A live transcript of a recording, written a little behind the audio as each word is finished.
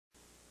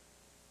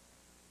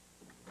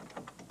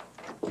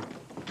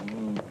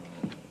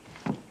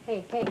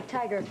Hey,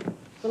 Tiger,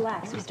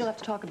 relax. We still have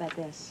to talk about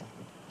this.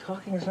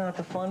 Talking's not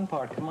the fun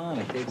part. Come on,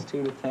 it takes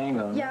two to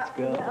tango. Yeah, Let's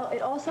go. well,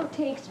 it also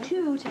takes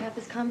two to have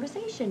this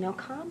conversation. Now,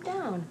 calm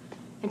down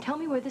and tell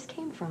me where this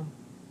came from.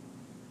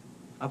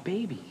 A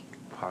baby,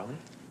 Harley.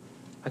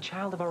 A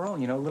child of our own,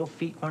 you know, little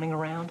feet running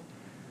around.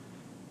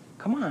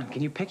 Come on,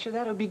 can you picture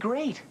that? It would be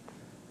great.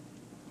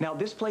 Now,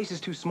 this place is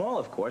too small,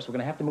 of course. We're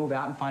gonna have to move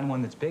out and find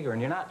one that's bigger, and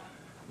you're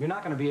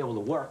not gonna be able to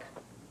work.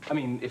 I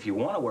mean, if you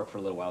want to work for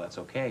a little while, that's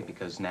okay,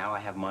 because now I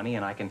have money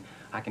and I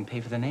can pay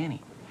for the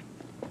nanny.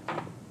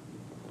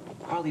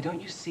 Harley,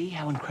 don't you see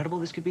how incredible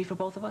this could be for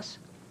both of us?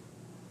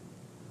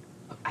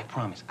 Look, I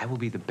promise, I will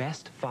be the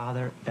best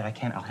father that I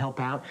can. I'll help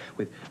out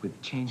with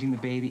changing the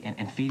baby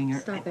and feeding her.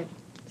 Stop it.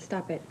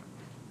 Stop it.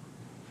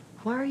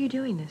 Why are you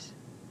doing this?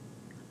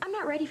 I'm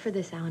not ready for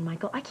this, Alan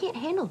Michael. I can't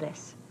handle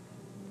this.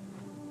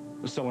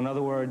 So, in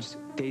other words,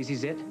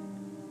 Daisy's it?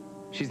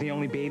 She's the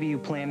only baby you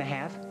plan to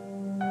have?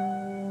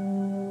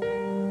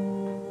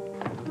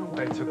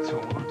 Why it took so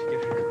long to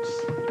get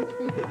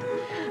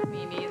hers.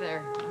 Me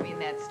neither. I mean,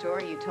 that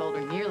story you told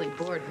her nearly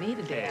bored me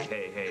to death.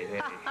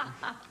 Hey.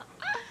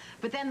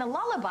 But then the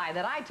lullaby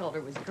that I told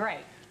her was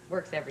great.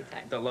 Works every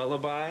time. The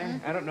lullaby?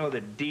 I don't know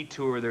that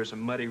detour, there's a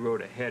muddy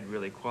road ahead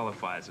really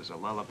qualifies as a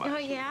lullaby. Oh,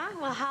 yeah?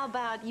 Well, how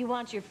about you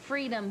want your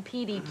freedom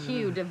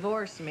PDQ,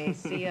 divorce me,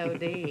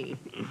 COD?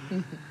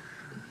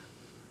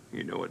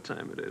 You know what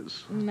time it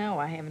is. No,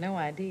 I have no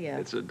idea.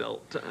 It's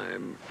adult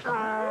time.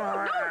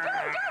 No!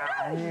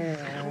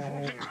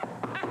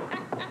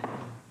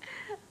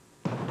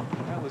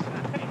 What was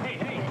that?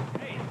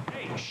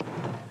 Hey, shh.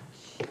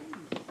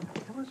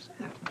 What was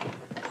that?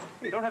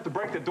 You don't have to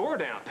break the door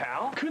down,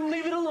 pal. Couldn't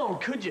leave it alone,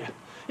 could you?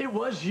 It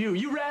was you.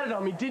 You ratted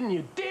on me, didn't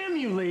you? Damn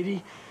you,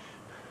 lady.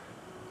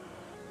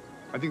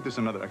 I think there's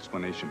another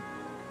explanation.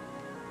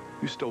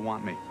 You still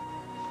want me.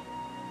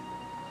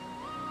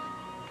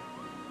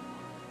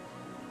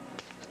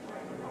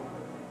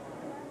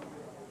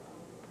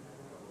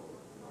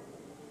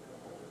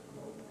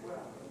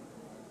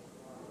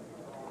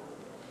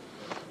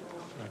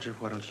 Roger,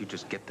 why don't you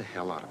just get the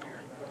hell out of here?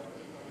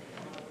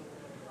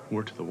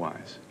 Word to the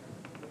wise.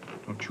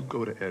 Don't you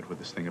go to Ed with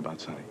this thing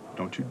about Sonny.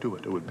 Don't you do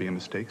it. It would be a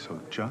mistake, so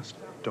just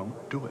don't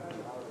do it.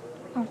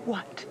 Oh,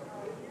 what?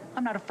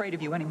 I'm not afraid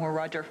of you anymore,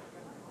 Roger.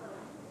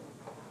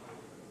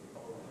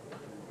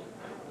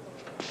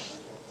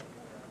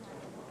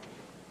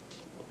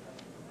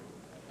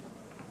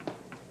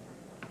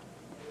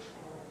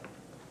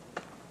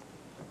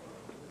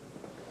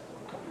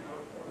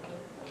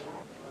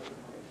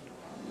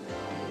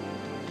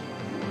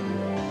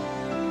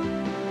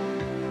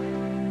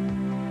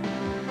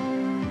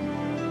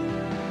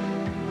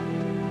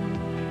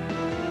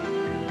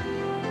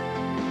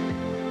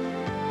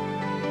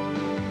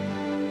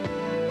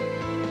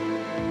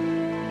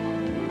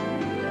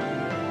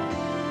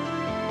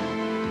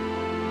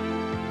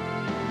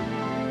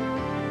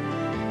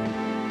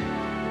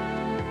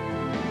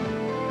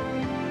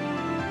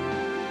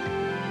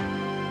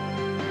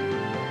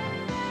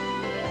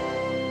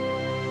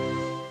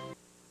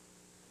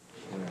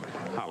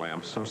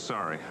 I'm so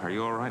sorry. Are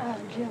you all right?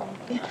 Jill.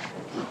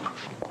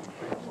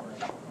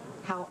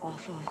 How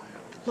awful.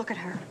 Look at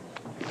her.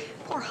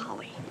 Poor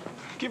Holly.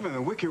 Given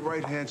the wicked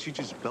right hand she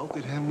just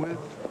belted him with,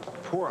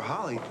 poor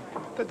Holly,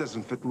 that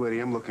doesn't fit the lady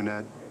I'm looking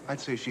at. I'd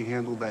say she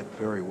handled that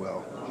very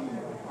well.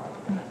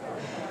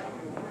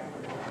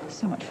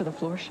 So much for the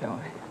floor show.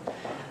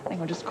 I think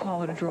I'll just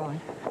call it a draw.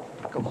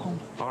 Go home.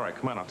 All right,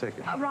 come on, I'll take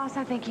it. Ross,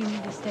 I think you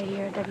need to stay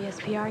here at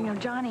WSPR. You know,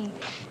 Johnny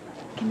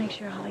can make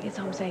sure Holly gets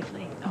home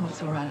safely. Oh,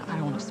 it's all right. I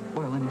don't want to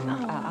spoil anything.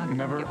 I'll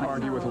Never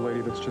argue with a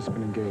lady that's just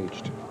been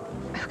engaged.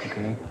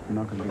 Okay? You're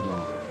not going to be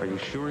long. Are you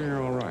sure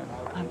you're all right?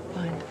 I'm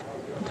fine.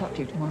 I'll talk to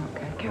you tomorrow,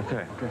 okay?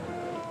 Okay.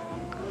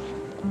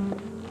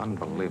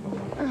 Unbelievable.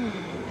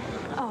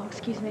 Oh,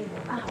 excuse me.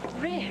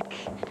 Rick.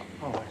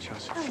 Oh,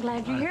 Chelsea. I'm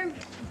glad you're here.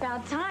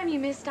 About time you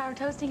missed our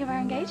toasting of our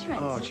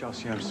engagement. Oh,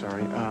 Chelsea, I'm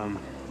sorry.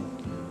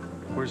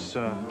 Where's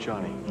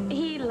Johnny?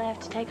 He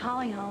left to take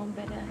Holly home,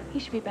 but he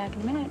should be back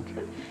in a minute.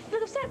 You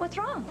look upset. What's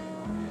wrong?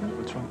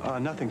 What's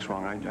wrong? Nothing's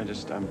wrong.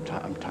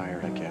 I'm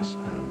tired, I guess.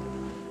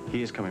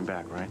 He is coming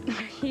back, right?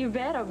 You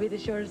bet I'll be the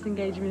shortest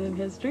engagement in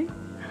history.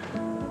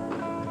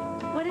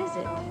 What is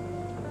it?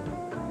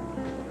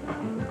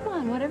 Come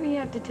on, whatever you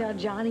have to tell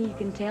Johnny, you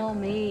can tell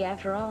me.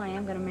 After all, I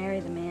am going to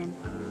marry the man.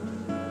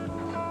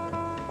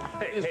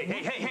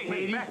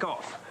 Hey, back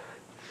off.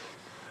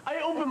 I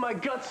open my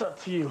guts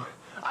up to you.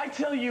 I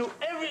tell you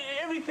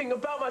everything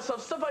about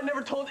myself, stuff I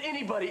never told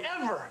anybody,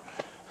 ever.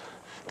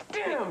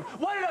 Damn!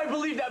 Why did I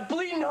believe that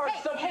bleeding heart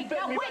stuff you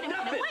fed me about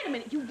nothing? Wait a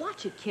minute. You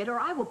watch it, kid, or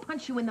I will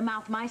punch you in the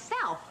mouth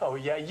myself. Oh,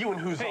 yeah, you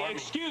and who's on Hey, me?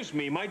 excuse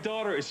me. My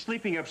daughter is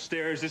sleeping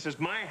upstairs. This is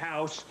my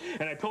house.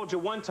 And I told you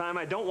one time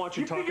I don't want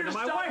you talking to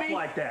my wife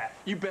like that.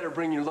 You better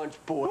bring your lunch,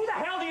 boy. Who the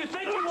hell do you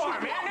think you are,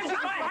 man? This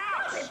is my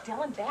house.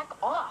 Dylan, back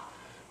off.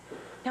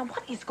 Now,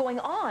 what is going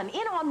on?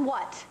 In on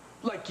what?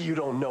 Like you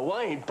don't know.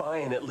 I ain't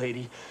buying it,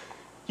 lady.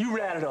 You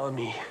ratted on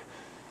me.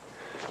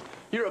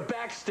 You're a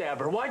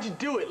backstabber. Why'd you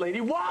do it,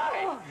 lady?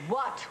 Why?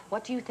 What?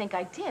 What do you think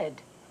I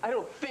did? I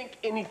don't think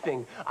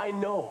anything. I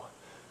know.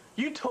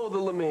 You told the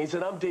LeMays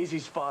that I'm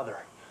Daisy's father.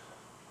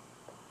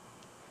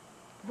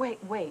 Wait.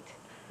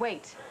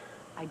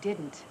 I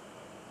didn't.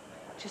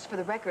 Just for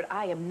the record,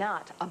 I am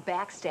not a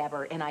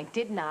backstabber, and I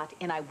did not,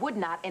 and I would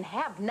not, and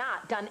have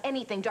not done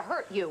anything to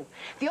hurt you.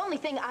 The only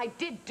thing I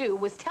did do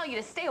was tell you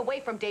to stay away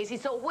from Daisy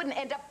so it wouldn't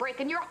end up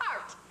breaking your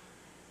heart.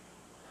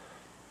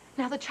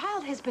 Now, the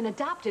child has been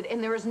adopted,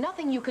 and there is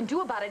nothing you can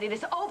do about it. It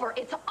is over.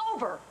 It's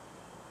over.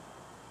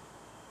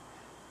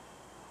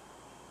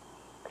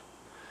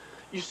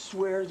 You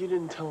swear you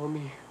didn't tell on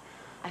me?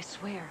 I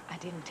swear I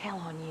didn't tell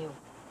on you.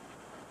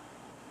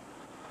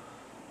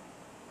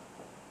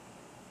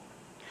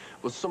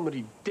 Well,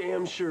 somebody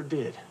damn sure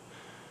did.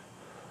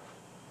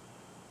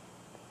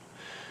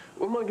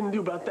 What am I gonna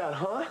do about that,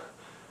 huh?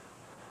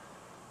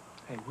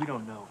 Hey, we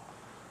don't know.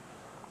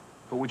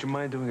 But would you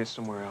mind doing it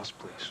somewhere else,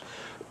 please?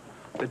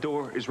 The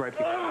door is right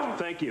behind you.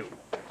 Thank you.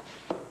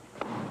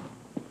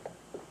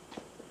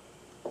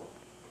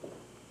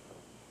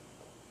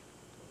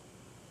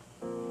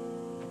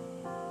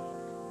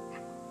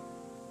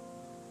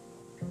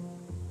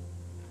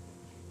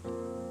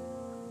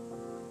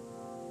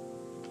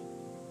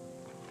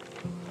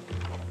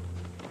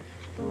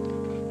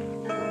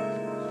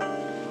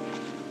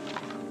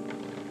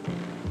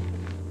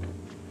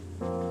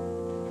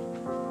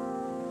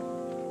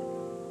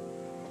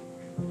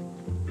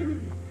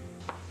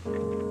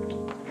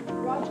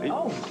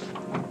 Oh,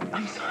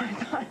 I'm sorry.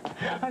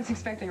 I was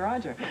expecting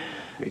Roger.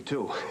 Me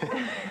too.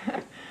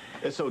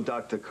 So,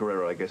 Dr.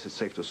 Carrero, I guess it's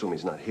safe to assume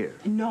he's not here.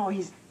 No,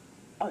 he's...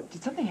 Oh,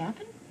 did something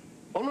happen?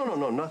 Oh,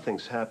 no,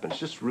 nothing's happened. It's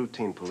just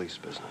routine police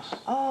business.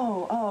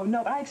 Oh,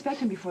 no, but I expect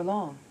him before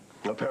long.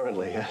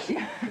 Apparently, yes.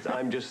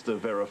 I'm just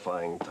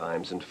verifying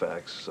times and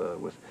facts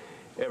with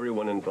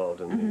everyone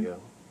involved in the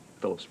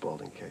Philip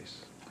Spaulding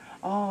case.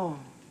 Oh,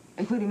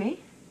 including me?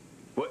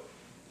 What?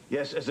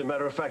 Yes, as a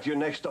matter of fact, you're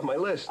next on my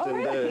list. Oh,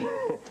 really?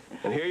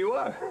 And here you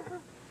are.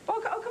 Oh,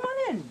 come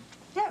on in.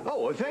 Yeah.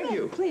 Oh, well, thank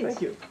you. Please.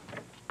 Thank you.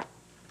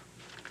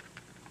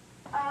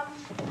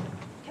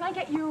 Can I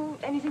get you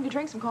anything to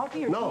drink, some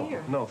coffee or tea?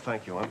 Or... No,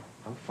 thank you.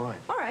 I'm fine.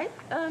 All right.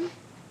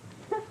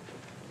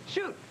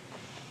 Shoot.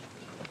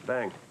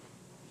 Bang. A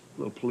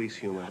little police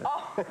humor.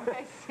 Oh,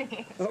 I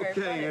see. It's very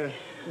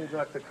funny.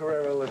 Dr.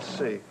 Carrero, let's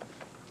see.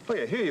 Oh,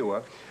 yeah, here you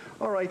are.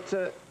 All right,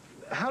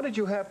 how did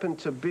you happen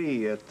to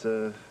be at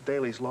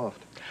Daly's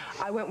loft?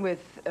 I went with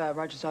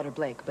Roger's daughter,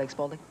 Blake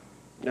Spaulding.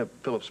 Yeah,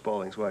 Philip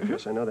Spaulding's wife,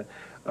 yes, I know that.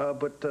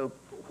 But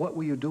what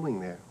were you doing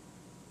there?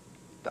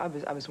 I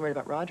was worried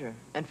about Roger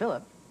and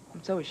Philip,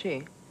 and so was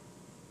she.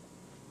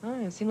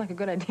 Oh, it seemed like a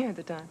good idea at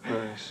the time.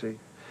 I see.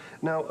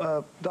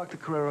 Now, Dr.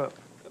 Carrera,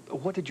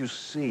 what did you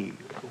see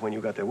when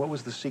you got there? What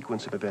was the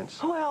sequence of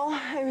events? Well,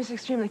 it was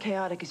extremely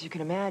chaotic, as you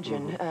can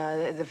imagine.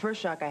 The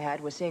first shock I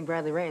had was seeing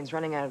Bradley Raines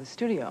running out of the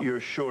studio. You're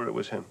sure it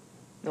was him?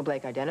 Well,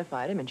 Blake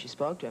identified him, and she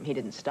spoke to him. He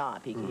didn't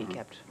stop. He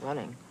kept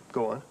running.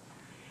 Go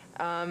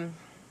on.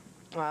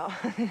 Well,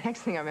 the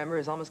next thing I remember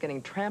is almost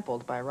getting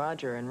trampled by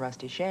Roger and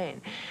Rusty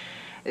Shane.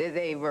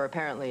 They were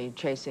apparently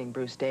chasing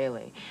Bruce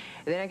Daly.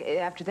 Then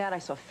after that, I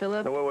saw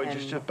Philip. No, wait,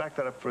 just back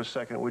that up for a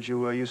second. Would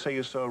you? You say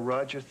you saw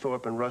Roger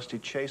Thorpe and Rusty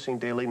chasing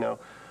Daly. Now,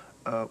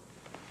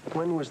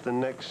 when was the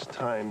next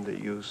time that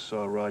you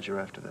saw Roger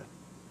after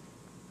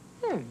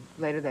that?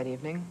 Later that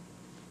evening.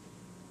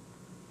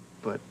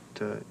 But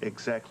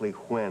exactly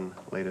when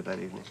later that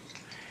evening?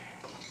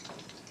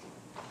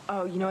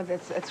 Oh, you know what?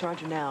 That's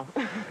Roger now.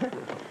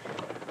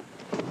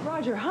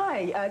 Roger,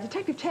 hi.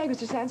 Detective Tagg was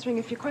just answering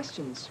a few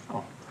questions.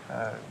 Oh.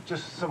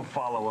 Just some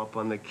follow-up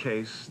on the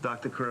case.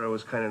 Dr. Carrero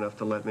was kind enough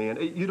to let me in.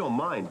 You don't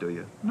mind, do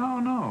you?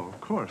 No, of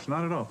course,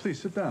 not at all.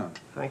 Please, sit down.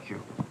 Thank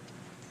you.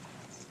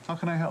 How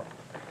can I help?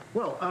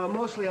 Well,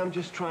 mostly I'm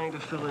just trying to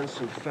fill in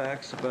some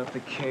facts about the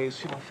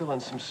case, fill in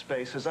some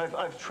spaces.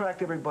 I've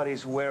tracked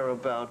everybody's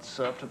whereabouts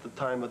up to the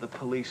time of the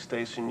police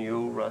station,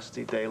 you,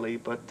 Rusty, Daly,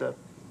 but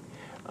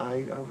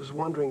I was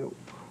wondering,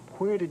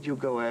 where did you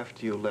go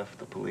after you left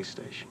the police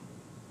station?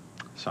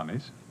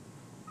 Sonny's.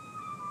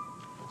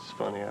 It's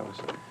funny, I was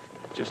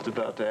just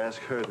about to ask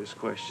her this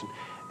question.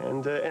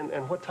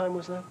 And what time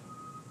was that?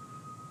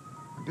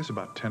 I guess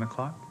about 10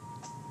 o'clock.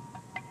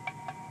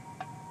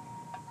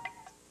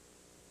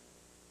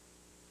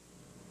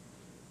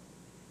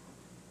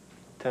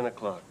 $10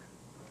 o'clock.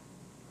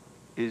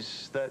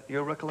 Is that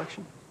your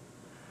recollection?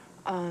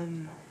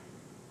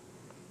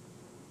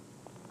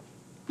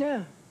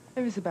 Yeah,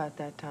 it was about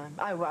that time.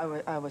 I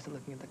wasn't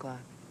looking at the clock.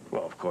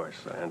 Well, of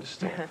course, I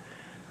understand.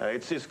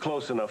 It's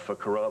close enough for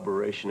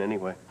corroboration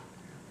anyway.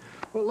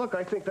 Well, look,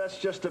 I think that's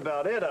just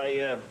about it.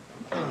 I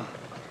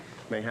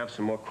may have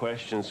some more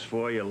questions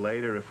for you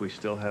later if we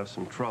still have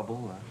some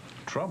trouble.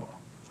 Trouble?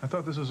 I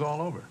thought this was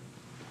all over.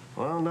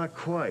 Well, not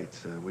quite.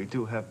 We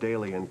do have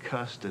Daly in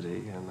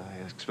custody, and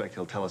I expect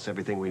he'll tell us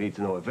everything we need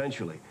to know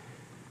eventually.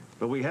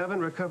 But we haven't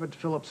recovered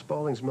Philip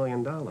Spaulding's $1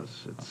 million.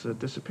 It's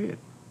disappeared.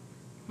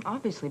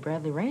 Obviously,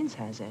 Bradley Raines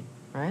has it,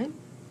 right?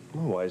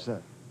 Well, why is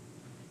that?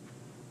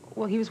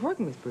 Well, he was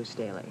working with Bruce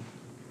Daly,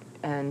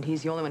 and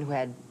he's the only one who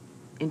had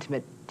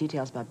intimate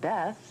details about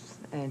Beth,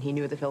 and he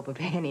knew that Philip would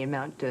pay any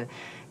amount to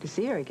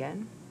see her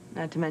again.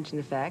 Not to mention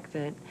the fact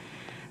that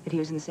he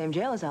was in the same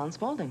jail as Alan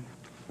Spaulding.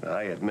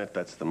 I admit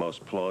that's the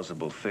most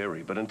plausible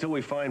theory, but until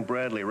we find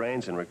Bradley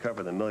Raines and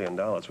recover the $1 million,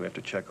 we have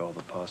to check all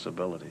the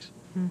possibilities.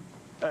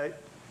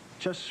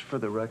 Just for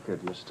the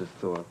record, Mr.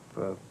 Thorpe,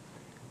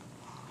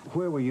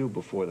 where were you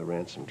before the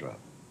ransom drop?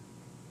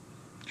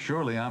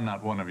 Surely I'm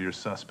not one of your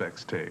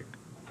suspects, Tig.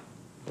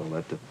 Well,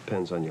 that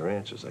depends on your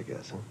answers, I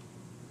guess, huh?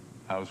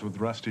 I was with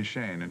Rusty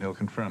Shane, and he'll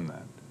confirm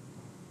that.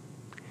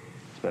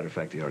 As a matter of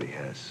fact, he already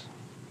has.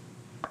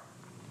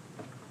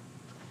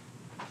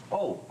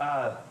 Oh,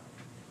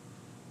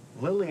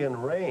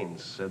 Lillian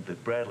Raines said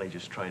that Bradley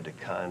just tried to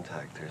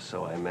contact her,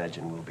 so I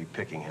imagine we'll be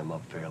picking him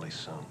up fairly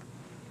soon.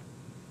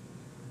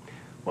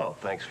 Well,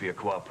 thanks for your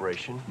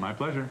cooperation. My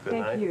pleasure. Good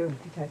night. Thank you,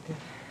 Detective.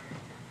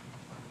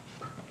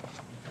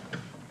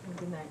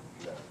 Good night.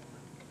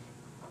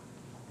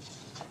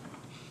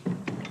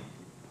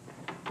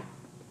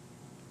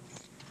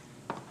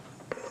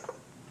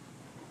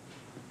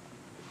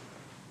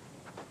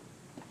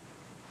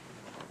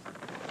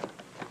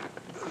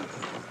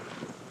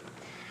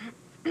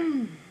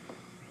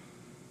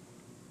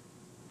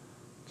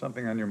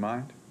 Something on your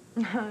mind?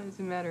 As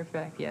a matter of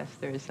fact, yes,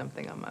 there is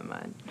something on my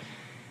mind.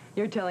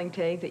 You're telling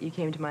Tig that you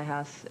came to my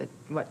house at,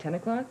 what, 10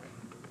 o'clock?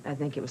 I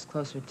think it was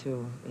closer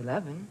to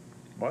 11.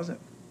 Was it?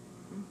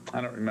 I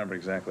don't remember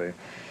exactly.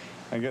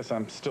 I guess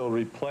I'm still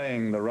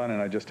replaying the run-in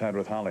I just had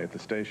with Holly at the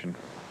station.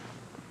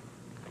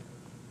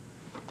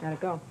 How'd it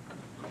go?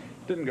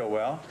 Didn't go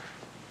well.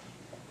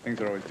 Things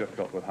are always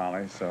difficult with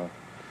Holly, so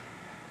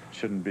it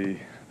shouldn't be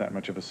that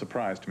much of a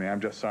surprise to me.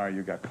 I'm just sorry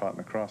you got caught in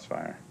the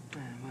crossfire.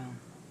 Well,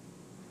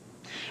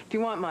 if you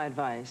want my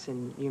advice,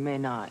 and you may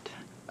not,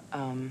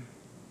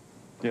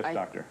 Yes,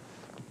 Doctor.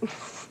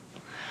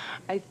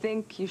 I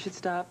think you should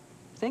stop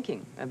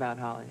thinking about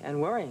Holly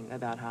and worrying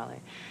about Holly.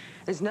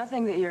 There's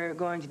nothing that you're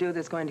going to do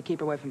that's going to keep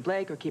her away from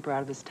Blake or keep her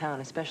out of this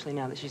town, especially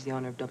now that she's the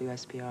owner of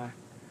WSPR.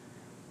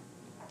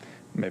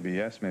 Maybe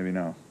yes, maybe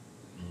no.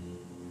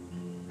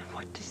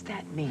 What does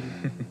that mean?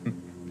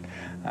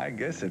 I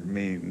guess it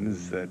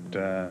means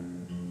that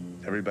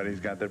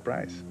everybody's got their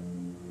price.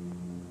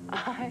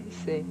 I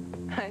see.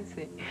 I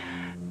see.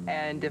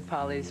 And if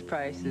Holly's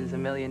price is $1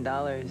 million,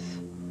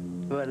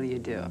 what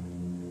do?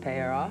 Pay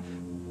her off?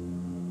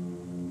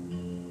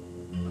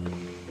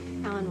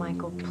 Alan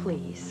Michael,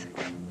 please.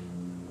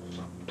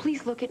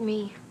 Please look at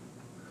me.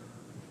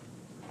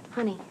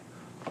 Honey,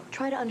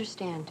 try to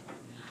understand.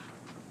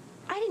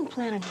 I didn't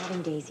plan on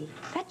having Daisy.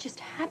 That just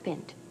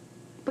happened.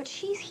 But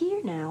she's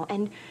here now,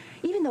 and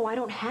even though I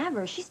don't have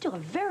her, she's still a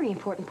very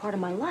important part of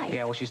my life.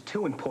 Yeah, well, she's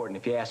too important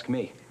if you ask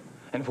me.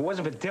 And if it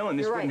wasn't for Dylan,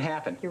 this wouldn't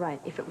happen. You're right.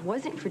 If it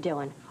wasn't for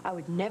Dylan, I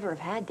would never have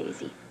had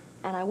Daisy.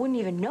 And I wouldn't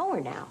even know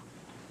her now.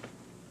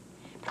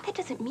 But that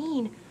doesn't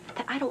mean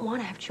that I don't want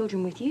to have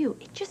children with you.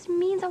 It just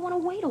means I want to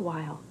wait a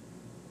while.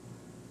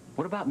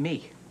 What about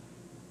me?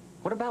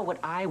 What about what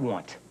I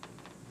want?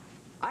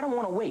 I don't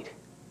want to wait.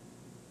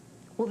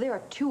 Well, there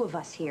are two of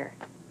us here.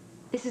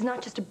 This is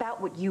not just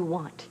about what you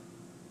want.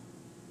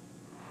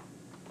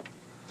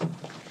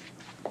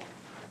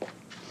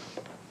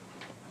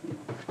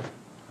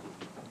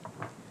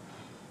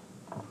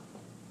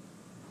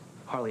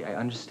 Harley, I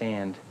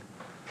understand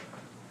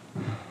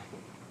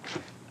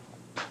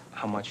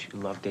how much you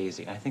love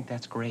Daisy. I think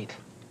that's great.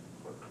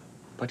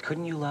 But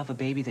couldn't you love a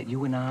baby that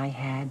you and I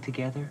had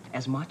together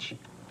as much?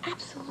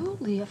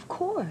 Absolutely, of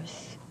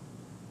course.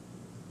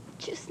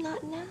 Just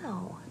not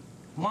now.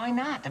 Why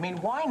not? I mean,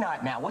 why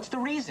not now? What's the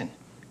reason?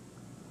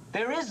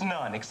 There is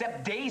none,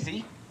 except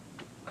Daisy.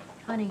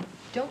 Honey,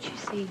 don't you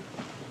see?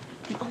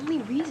 The only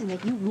reason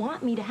that you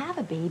want me to have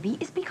a baby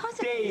is because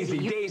of Daisy.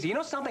 Daisy. You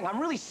know something? I'm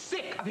really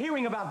sick of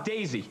hearing about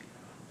Daisy.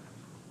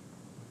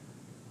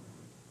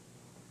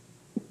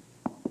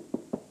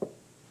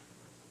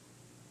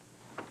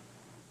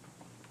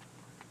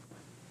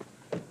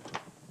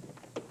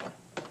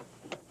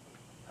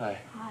 Hi.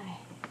 Hi.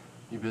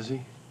 You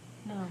busy?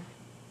 No.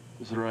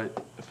 Is it all right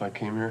if I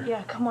came here?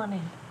 Yeah, come on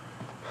in.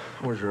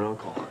 Where's your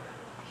uncle?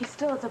 He's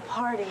still at the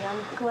party.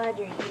 I'm glad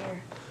you're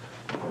here.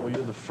 Well,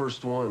 you're the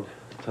first one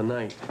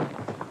tonight.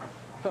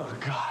 Oh,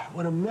 God,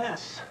 what a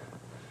mess.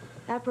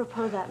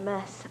 Apropos that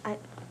mess,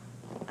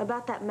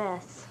 about that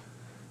mess,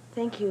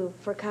 thank you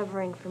for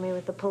covering for me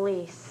with the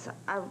police.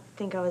 I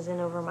think I was in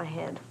over my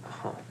head.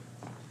 Huh.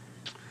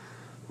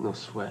 No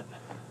sweat.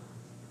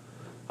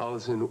 I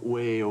was in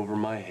way over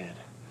my head.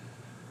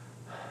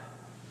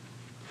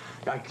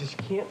 I just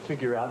can't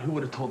figure out who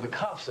would have told the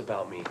cops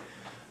about me.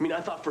 I mean,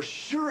 I thought for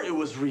sure it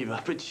was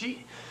Reva, but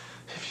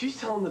if she's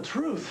telling the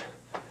truth,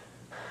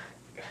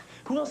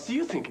 who else do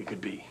you think it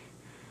could be?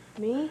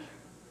 Me?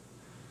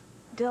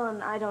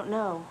 Dylan, I don't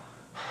know.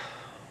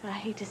 I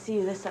hate to see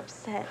you this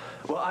upset.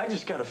 Well, I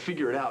just gotta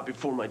figure it out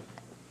before my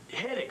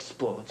head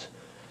explodes.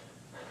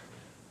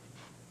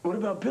 What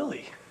about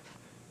Billy?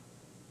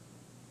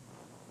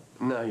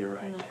 No, you're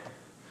right. No.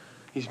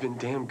 He's been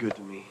damn good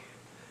to me.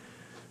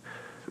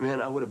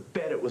 Man, I would have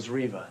bet it was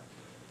Reva.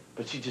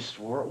 but she just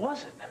swore it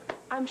wasn't.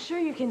 I'm sure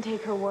you can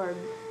take her word.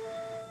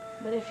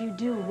 But if you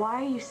do,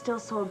 why are you still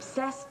so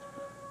obsessed,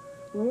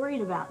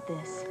 worried about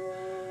this?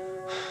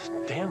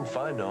 Damn if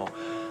I know.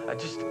 I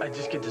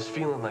just get this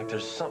feeling like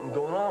there's something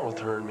going on with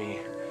her and me.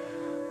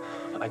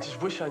 I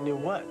just wish I knew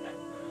what.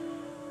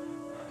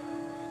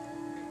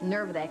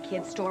 Nerve of that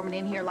kid storming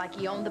in here like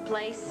he owned the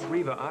place.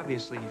 Reva,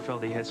 obviously he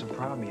felt he had some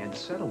problem he had to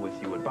settle with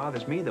you. What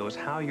bothers me, though, is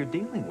how you're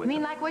dealing with You mean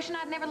him. like wishing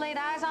I'd never laid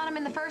eyes on him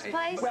in the first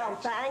place? Well,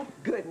 thank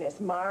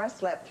goodness Mara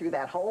slept through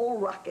that whole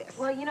ruckus.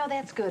 Well, you know,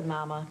 that's good,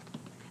 Mama.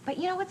 But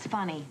you know what's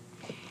funny?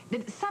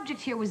 The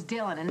subject here was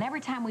Dylan, and every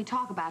time we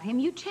talk about him,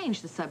 you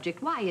change the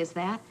subject. Why is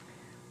that?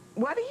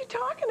 What are you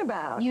talking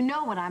about? You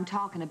know what I'm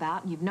talking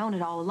about, and you've known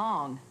it all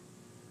along.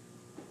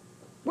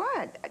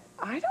 What?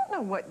 I don't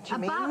know what you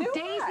mean. About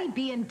Daisy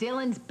being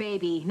Dylan's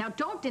baby. Now,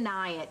 don't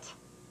deny it.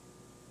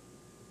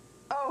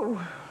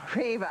 Oh,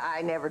 Reva,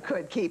 I never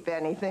could keep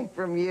anything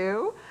from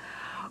you.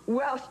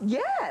 Well,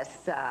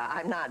 yes,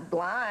 I'm not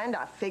blind.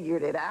 I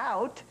figured it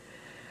out.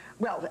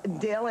 Well,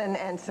 Dylan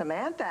and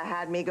Samantha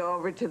had me go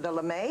over to the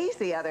LeMays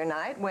the other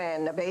night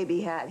when the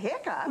baby had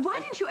hiccups. Why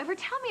didn't you ever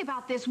tell me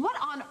about this? What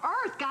on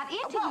earth got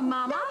into you,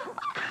 Mama?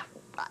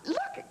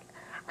 Look,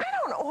 I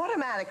don't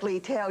automatically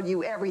tell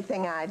you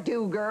everything I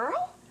do,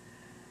 girl.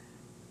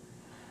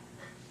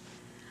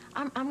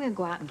 I'm gonna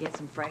go out and get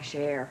some fresh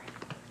air.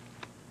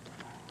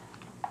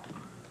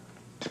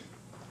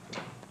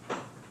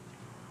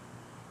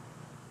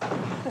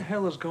 What the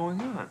hell is going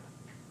on?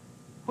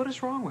 What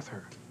is wrong with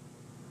her?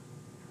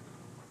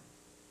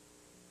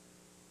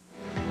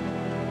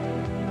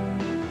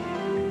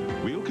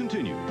 We'll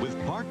continue with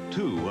part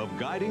 2 of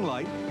Guiding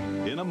Light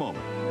in a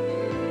moment.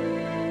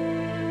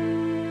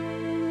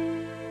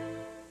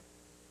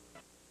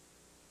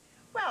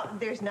 Well,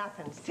 there's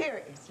nothing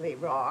seriously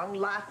wrong.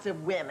 Lots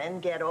of women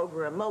get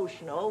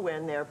over-emotional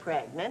when they're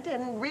pregnant,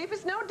 and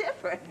Reva's no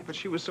different. But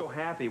she was so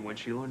happy when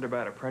she learned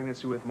about her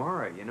pregnancy with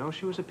Mara, you know?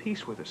 She was at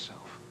peace with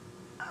herself.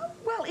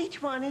 Well,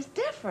 each one is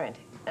different.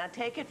 Now,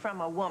 take it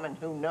from a woman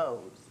who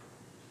knows.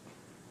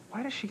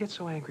 Why does she get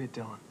so angry at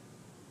Dylan?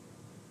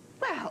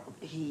 Well,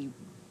 he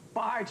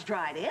barged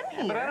right in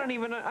here. But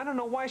I don't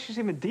know why she's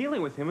even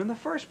dealing with him in the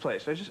first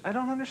place. I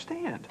don't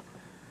understand.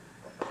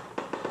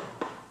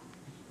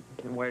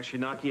 And why is she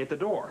knocking at the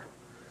door?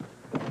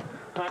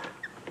 Huh?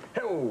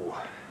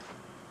 Oh!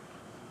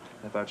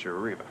 I thought you were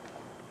Reva.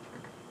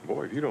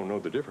 Boy, if you don't know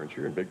the difference,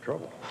 you're in big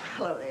trouble.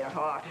 Hello there,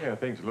 Hawk. Yeah,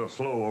 things a little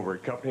slow over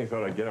at company.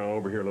 Thought I'd get on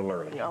over here a little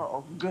early.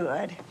 Oh,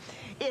 good.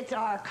 It's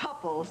our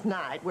couples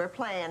night. We're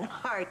playing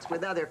hearts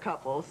with other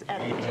couples at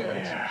the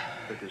church.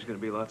 But there's going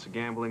to be lots of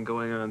gambling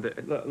going on.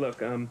 Look,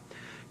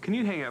 can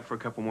you hang out for a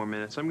couple more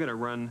minutes? I'm going to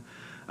run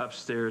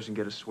upstairs and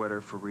get a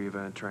sweater for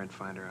Reva and try and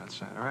find her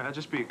outside. All right? I'll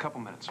just be a couple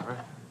minutes, all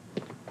right?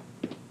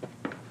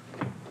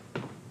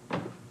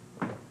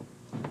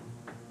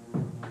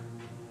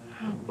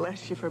 Oh,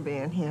 bless you for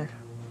being here.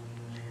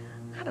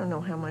 I don't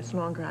know how much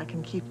longer I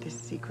can keep this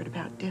secret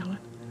about Dylan.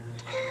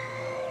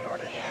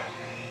 Lordy.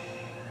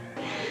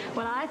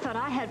 Well, I thought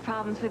I had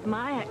problems with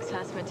my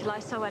ex-husband till I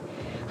saw what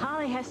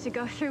Holly has to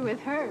go through with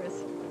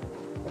hers.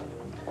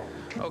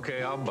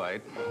 Okay, I'll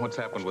bite. What's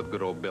happened with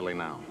good old Billy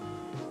now?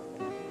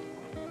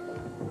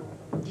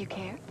 Do you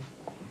care?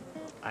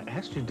 I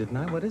asked you, didn't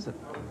I? What is it?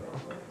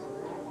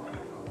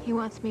 He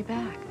wants me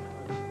back.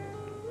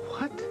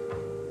 What?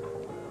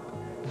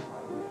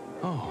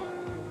 Oh.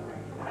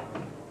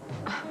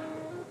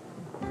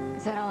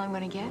 Is that all I'm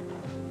going to get?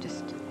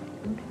 Just...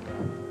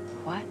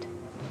 what?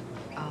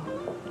 Oh.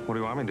 What do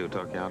you want me to do,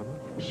 talk you out of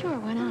it? Sure,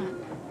 why not?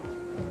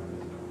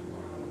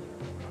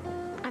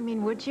 I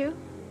mean, would you?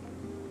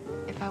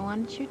 If I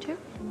wanted you to?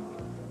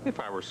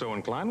 If I were so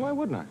inclined, why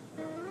wouldn't I?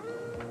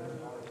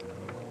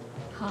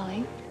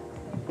 Holly?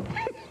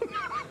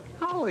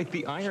 Holly,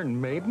 the Iron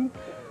Maiden?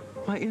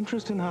 My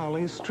interest in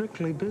Holly is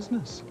strictly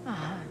business.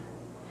 Uh-huh.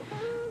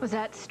 Was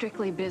that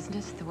strictly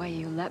business, the way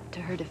you leapt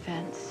to her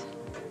defense?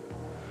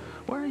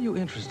 Why are you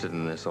interested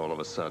in this all of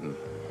a sudden?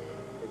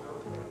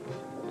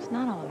 It's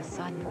not all of a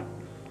sudden.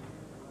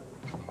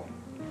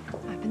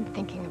 I've been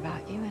thinking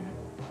about you, and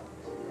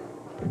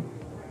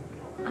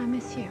I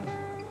miss you.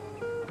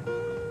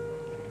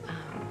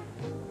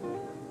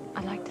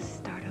 I'd like to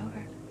start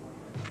over.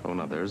 Oh,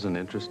 now, there's an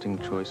interesting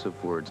choice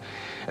of words.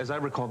 As I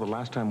recall, the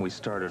last time we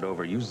started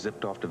over, you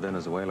zipped off to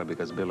Venezuela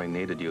because Billy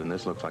needed you, and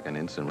this looks like an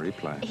instant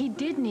replay. He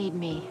did need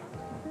me.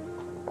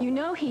 You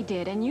know he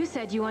did, and you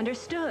said you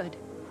understood.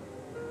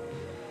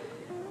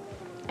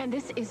 And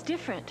this is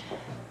different.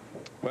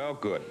 Well,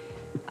 good.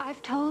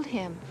 I've told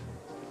him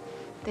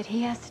that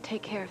he has to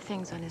take care of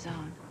things on his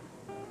own.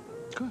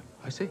 Good.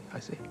 I see.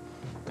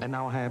 And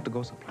now I have to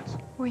go someplace.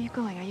 Where are you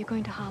going? Are you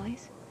going to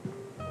Holly's?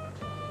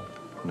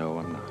 No,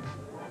 I'm not.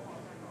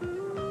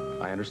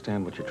 I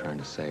understand what you're trying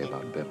to say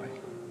about Billy.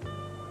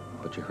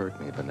 But you hurt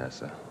me,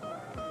 Vanessa.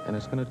 And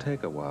it's going to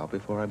take a while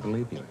before I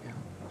believe you again.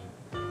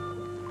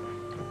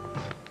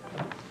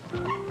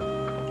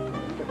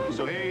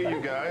 So, hey, you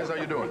guys, how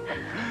you doing?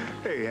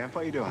 Hey, Amp,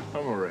 how you doing?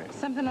 I'm all right.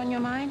 Something on your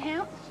mind,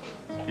 Hal?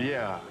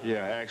 Yeah,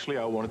 actually,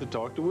 I wanted to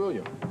talk to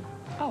William.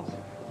 Oh.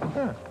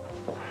 Yeah.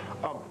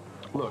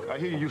 Look, I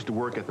hear you used to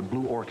work at the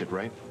Blue Orchid,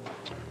 right?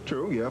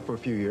 True, yeah, for a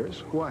few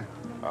years. Why?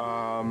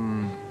 I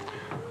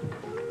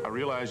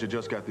realize you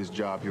just got this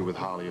job here with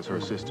Holly as her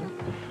assistant,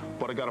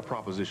 but I got a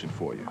proposition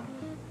for you.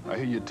 I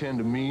hear you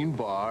attend a mean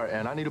bar,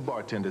 and I need a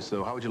bartender,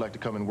 so how would you like to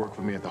come and work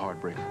for me at the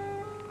Heartbreaker?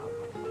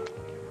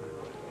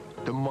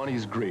 The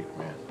money's great,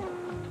 man.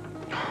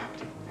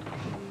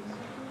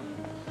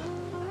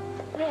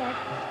 Rick,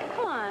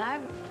 come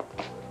on.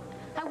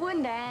 I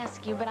wouldn't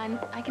ask you, but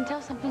I can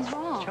tell something's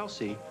wrong.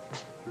 Chelsea,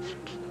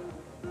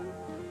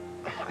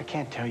 I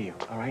can't tell you,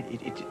 all right?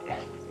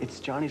 It's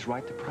Johnny's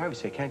right to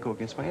privacy. I can't go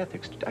against my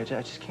ethics. I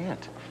just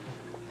can't.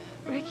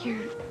 Rick,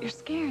 you're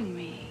scaring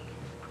me.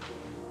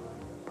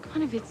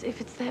 Come on, if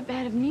it's that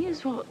bad of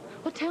news, well,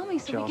 tell me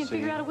so Chelsea, we can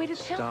figure out a way to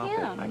tell him.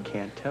 Stop it. I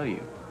can't tell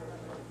you.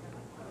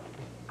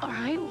 All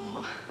right,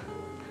 well,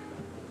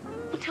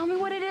 tell me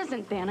what it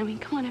isn't then. I mean,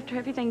 come on, after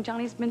everything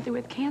Johnny's been through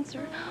with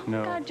cancer.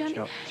 No, Oh, God, Johnny,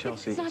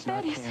 Chelsea, it's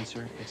not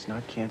cancer. It's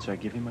not cancer. I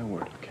give you my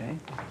word, okay?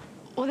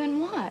 Well, then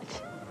what?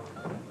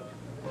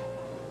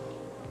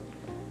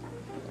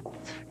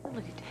 It's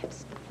fertility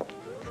tips.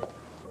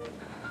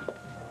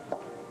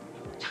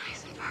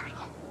 Johnny's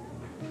infertile.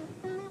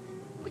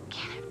 We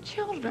can't have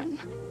children.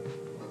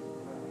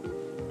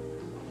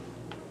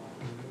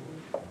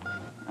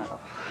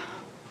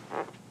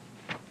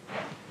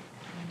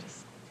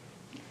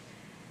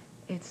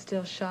 It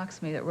still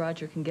shocks me that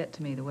Roger can get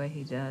to me the way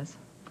he does.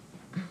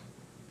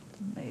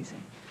 It's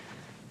amazing.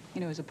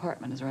 You know, his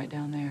apartment is right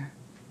down there.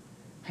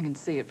 I can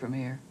see it from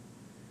here.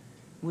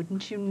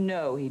 Wouldn't you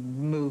know he'd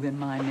move in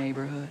my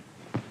neighborhood?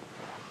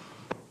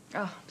 Oh,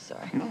 I'm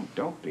sorry. No,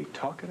 don't be.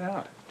 Talk it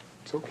out.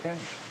 It's okay.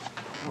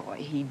 Boy,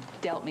 he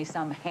dealt me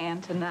some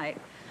hand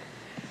tonight.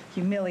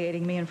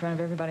 Humiliating me in front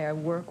of everybody I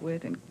work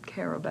with and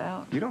care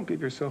about. You don't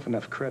give yourself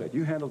enough credit.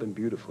 You handled him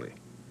beautifully.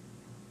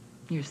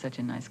 You're such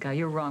a nice guy.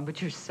 You're wrong,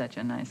 but you're such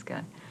a nice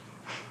guy.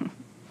 Oh,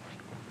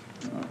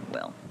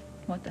 well,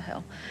 what the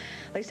hell.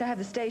 At least I have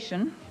the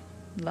station.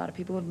 A lot of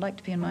people would like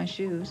to be in my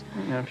shoes.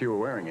 Now, if you were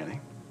wearing any.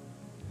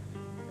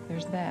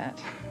 There's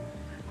that.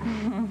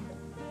 Who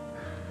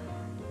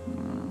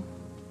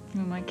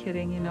am I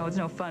kidding? You know, it's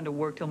no fun to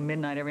work till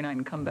midnight every night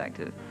and come back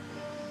to...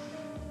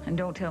 And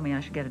don't tell me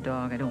I should get a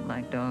dog. I don't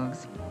like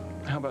dogs.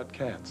 How about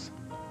cats?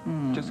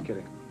 Just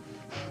kidding.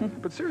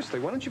 But seriously,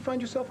 why don't you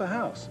find yourself a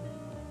house?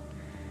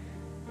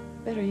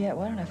 Better yet,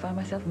 why don't I find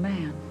myself a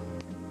man?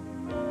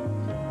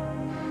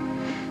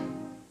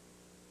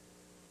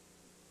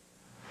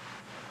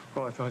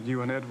 Well, I thought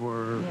you and Ed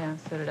were... Yeah,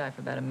 so did I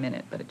for about a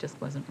minute, but it just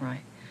wasn't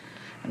right.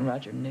 And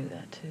Roger knew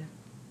that, too.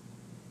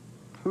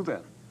 Who then?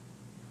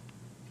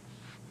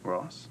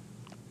 Ross?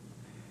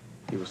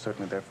 He was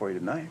certainly there for you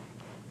tonight.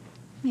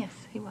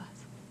 Yes, he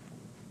was.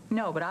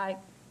 No, but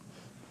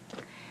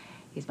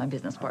he's my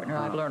business partner.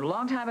 I've learned a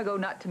long time ago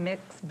not to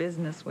mix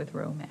business with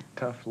romance.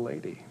 Tough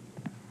lady.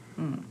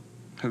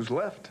 Who's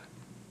left?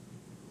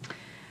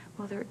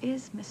 Well, there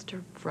is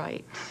Mr.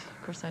 Wright.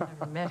 Of course, I've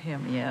never met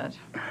him yet.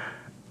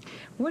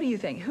 What do you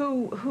think?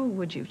 Who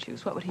would you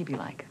choose? What would he be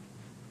like?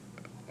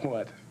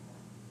 What?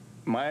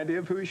 My idea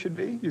of who he should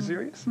be? You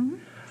serious?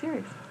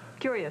 Serious.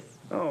 Curious.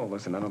 Oh,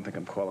 listen, I don't think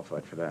I'm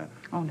qualified for that.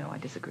 Oh, no, I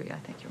disagree. I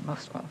think you're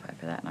most qualified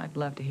for that, and I'd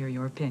love to hear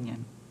your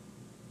opinion.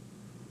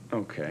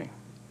 Okay.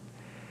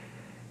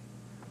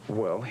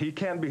 Well, he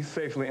can be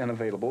safely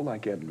unavailable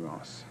like Ed and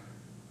Ross.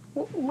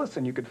 Well,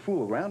 listen, you could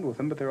fool around with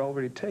them, but they're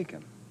already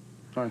taken,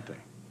 aren't they?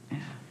 Yeah.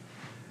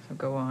 So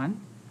go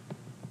on.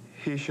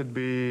 He should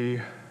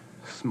be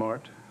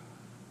smart,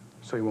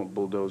 so you won't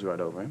bulldoze right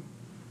over him.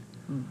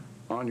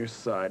 On your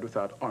side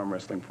without arm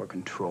wrestling for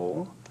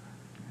control.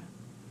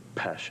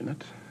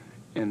 Passionate,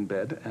 in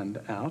bed and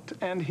out.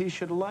 And he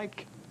should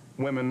like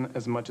women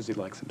as much as he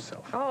likes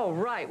himself. Oh,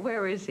 right.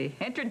 Where is he?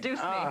 Introduce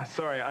me. Ah,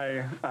 sorry,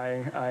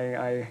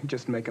 I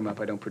just make him up.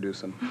 I don't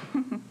produce him.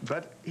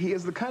 But he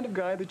is the kind of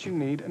guy that you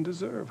need and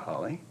deserve,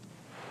 Holly.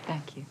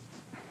 Thank you.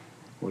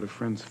 What are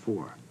friends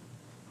for?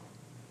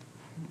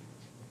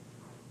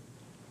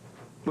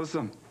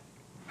 Listen,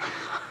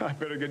 I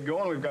better get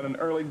going. We've got an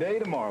early day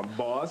tomorrow,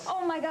 boss.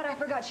 Oh, my God, I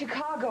forgot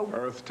Chicago.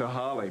 Earth to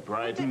Holly,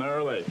 bright and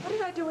early. What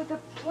did I do with the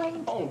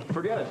plane? Oh,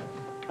 forget it.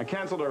 I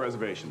canceled our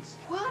reservations.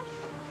 What?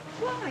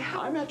 Why?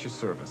 How? I'm at your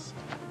service.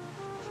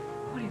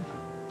 What do you...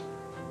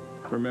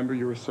 Remember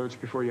your research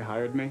before you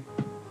hired me?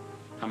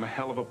 I'm a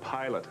hell of a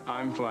pilot.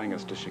 I'm flying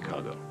us to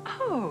Chicago.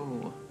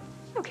 Oh,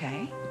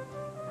 okay.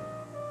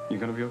 You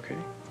gonna be okay?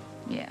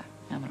 Yeah,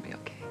 I'm gonna be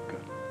okay.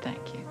 Good.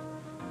 Thank you.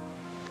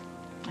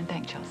 And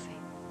thank Chelsea.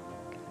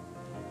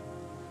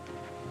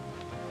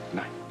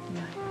 Night.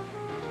 Night.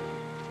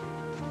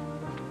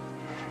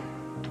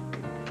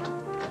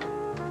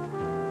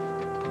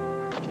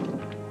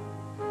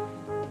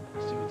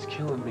 Steve, it's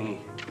killing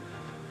me.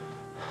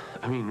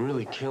 I mean,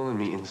 really killing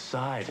me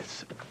inside.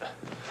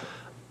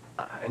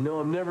 I know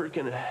I'm never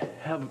gonna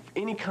have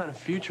any kind of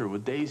future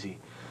with Daisy.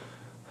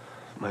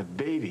 My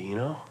baby, you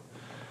know?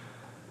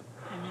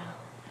 I know.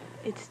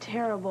 It's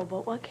terrible,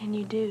 but what can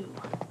you do?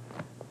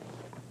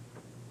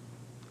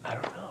 I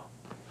don't know.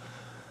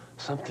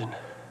 Something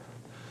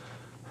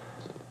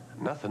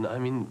Nothing. I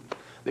mean,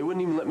 they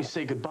wouldn't even let me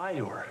say goodbye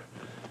to her.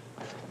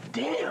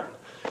 Damn!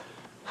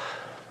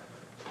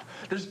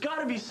 There's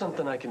gotta be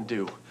something I can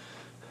do.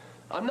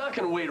 I'm not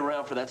gonna wait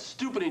around for that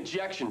stupid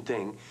injection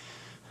thing.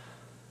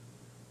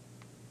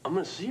 I'm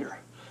gonna see her.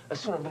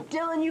 That's what I'm gonna...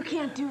 Dylan, you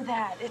can't do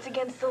that. It's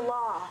against the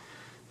law.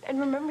 And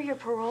remember your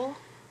parole?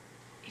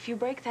 If you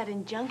break that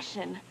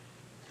injunction,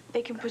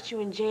 they can put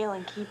you in jail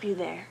and keep you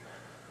there.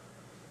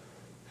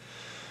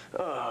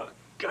 Oh,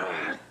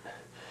 God.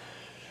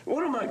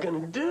 What am I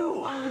gonna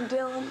do? Oh,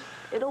 Dylan,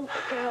 it'll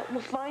work out.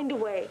 We'll find a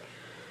way.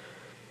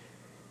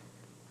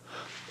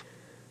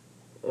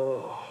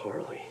 Oh,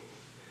 Harley.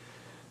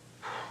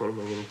 What am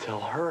I gonna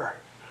tell her?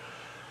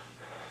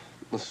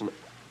 Listen,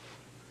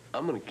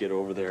 I'm gonna get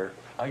over there.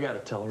 I gotta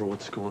tell her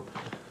what's going...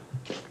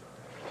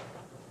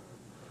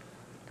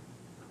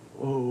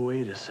 Oh,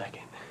 wait a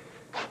second.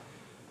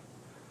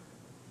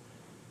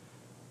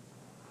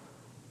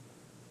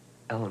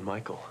 Ellen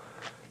Michael.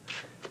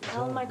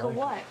 Ellen Michael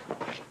what?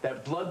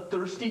 That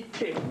bloodthirsty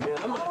pig, man.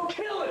 I'm gonna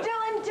kill him!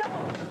 Dylan,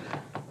 don't!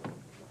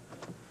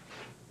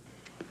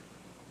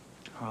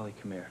 Harley,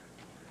 come here.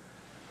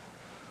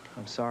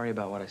 I'm sorry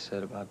about what I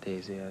said about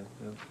Daisy.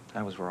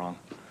 I was wrong.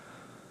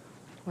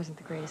 Wasn't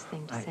the greatest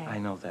thing to say. I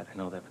know that,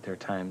 but there are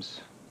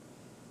times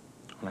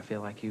when I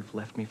feel like you've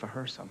left me for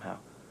her somehow.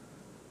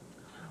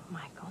 Oh,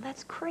 Michael,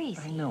 that's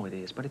crazy. I know it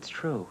is, but it's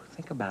true.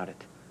 Think about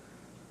it.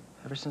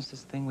 Ever since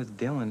this thing with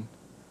Dylan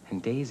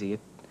and Daisy,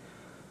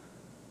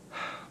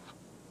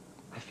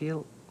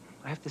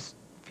 I have this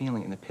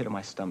feeling in the pit of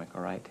my stomach,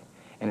 all right?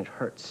 And it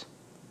hurts.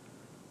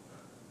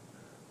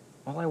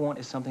 All I want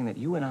is something that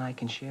you and I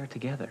can share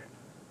together.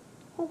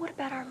 Well, what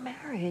about our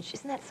marriage?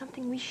 Isn't that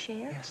something we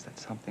share? Yes,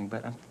 that's something,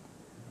 but I'm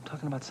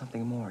talking about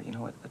something more. You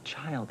know, a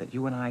child that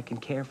you and I can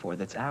care for,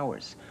 that's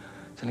ours.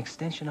 It's an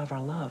extension of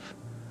our love.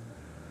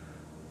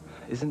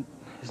 Isn't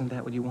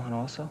that what you want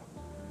also?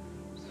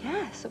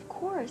 Yes, of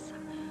course.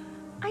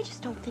 I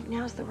just don't think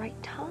now's the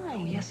right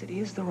time. Oh, yes, it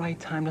is the right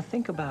time to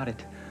think about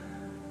it.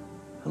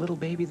 A little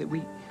baby that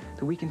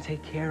we can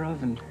take care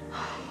of and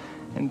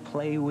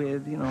play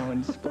with, you know,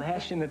 and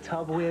splash in the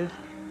tub with.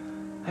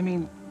 I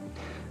mean,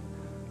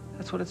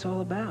 that's what it's all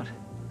about.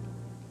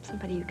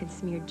 Somebody who can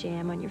smear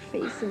jam on your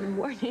face in the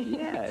morning.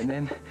 Yeah,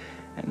 and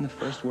the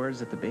first words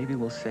that the baby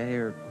will say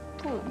are,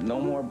 "No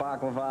more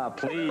baklava,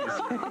 please."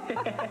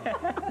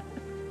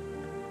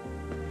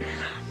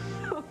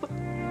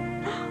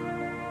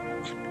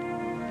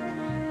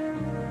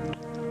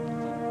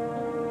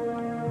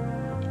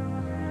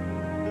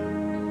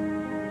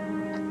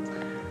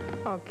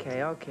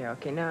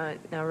 Okay.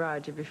 Now,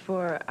 Roger,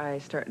 before I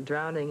start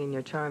drowning in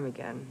your charm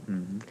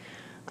again,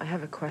 I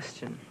have a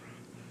question.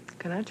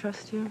 Can I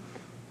trust you?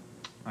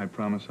 I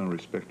promise I'll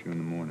respect you in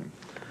the morning.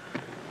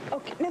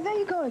 Okay, now there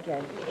you go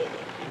again.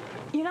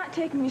 You're not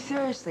taking me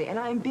seriously, and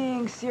I'm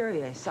being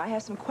serious. I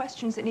have some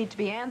questions that need to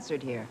be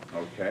answered here.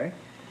 Okay.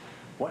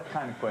 What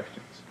kind of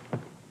questions?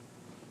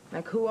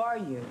 Like, who are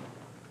you?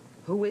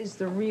 Who is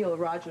the real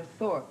Roger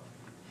Thorpe?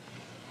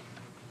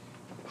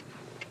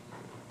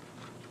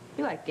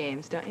 You like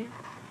games, don't you?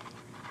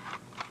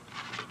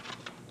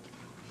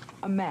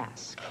 A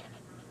mask.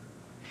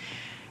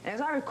 As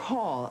I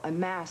recall, a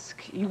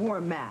mask, you wore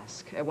a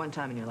mask at one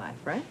time in your life,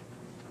 right?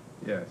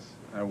 Yes,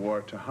 I wore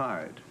it to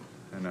hide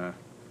in a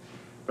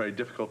very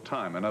difficult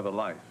time, another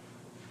life.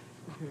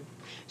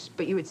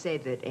 But you would say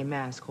that a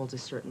mask holds a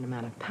certain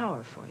amount of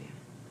power for you.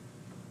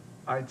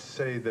 I'd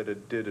say that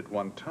it did at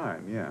one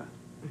time, yeah.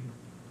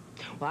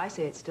 Well, I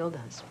say it still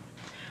does.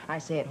 I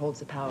say it holds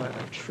the power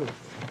of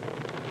truth.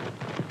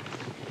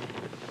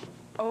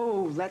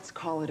 Oh, let's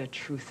call it a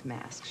truth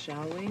mask,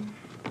 shall we?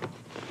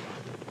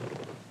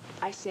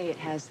 I say it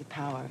has the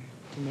power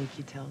to make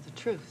you tell the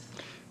truth.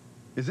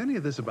 Is any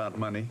of this about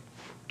money?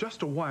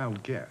 Just a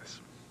wild guess.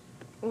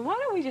 Well, why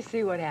don't we just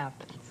see what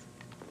happens?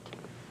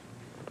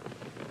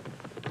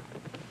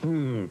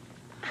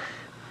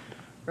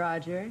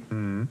 Roger?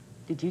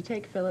 Did you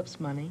take Philip's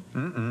money?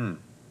 I'm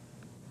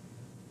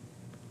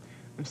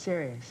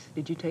serious.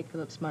 Did you take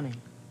Philip's money?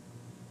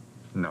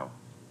 No.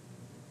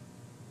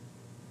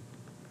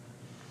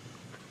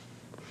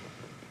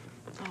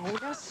 Oh,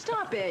 now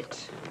stop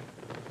it.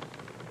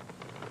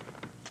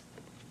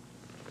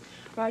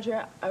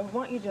 Roger, I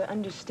want you to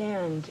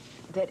understand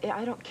that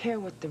I don't care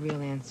what the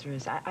real answer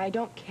is. I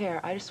don't care.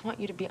 I just want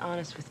you to be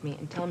honest with me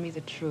and tell me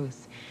the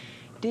truth.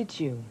 Did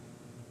you?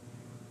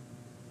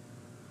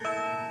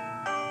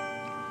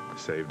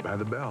 Saved by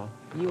the bell.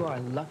 You are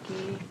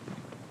lucky.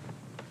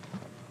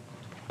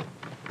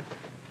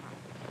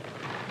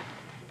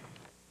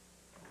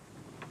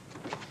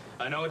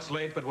 I know it's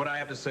late, but what I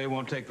have to say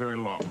won't take very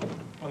long.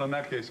 Well, in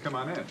that case, come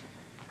on in.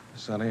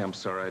 Sonny, I'm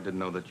sorry I didn't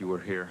know that you were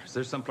here. Is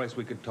there someplace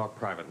we could talk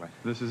privately?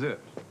 This is it.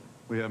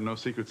 We have no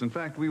secrets. In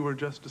fact, we were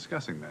just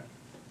discussing that.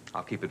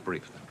 I'll keep it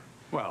brief, then.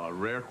 Well, a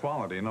rare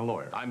quality in a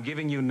lawyer. I'm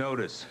giving you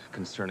notice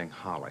concerning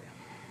Holly.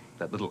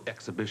 That little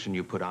exhibition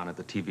you put on at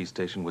the TV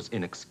station was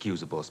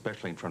inexcusable,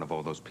 especially in front of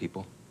all those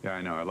people. Yeah,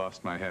 I know. I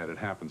lost my head. It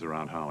happens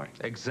around Holly.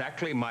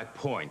 Exactly my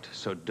point.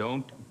 So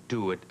don't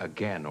do it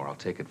again, or I'll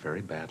take it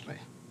very badly.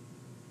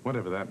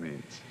 Whatever that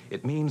means.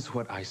 It means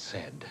what I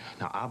said.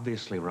 Now,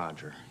 obviously,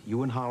 Roger,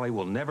 you and Holly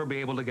will never be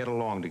able to get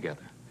along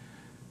together.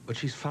 But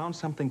she's found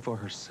something for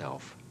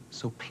herself.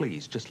 So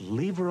please, just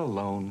leave her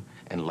alone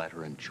and let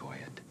her enjoy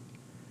it.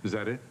 Is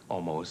that it?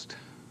 Almost.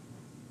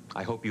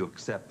 I hope you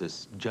accept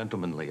this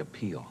gentlemanly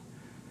appeal.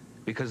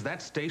 Because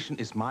that station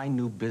is my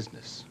new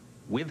business,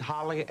 with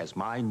Holly as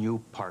my new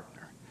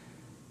partner.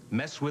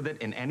 Mess with it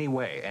in any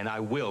way, and I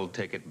will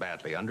take it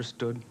badly.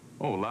 Understood?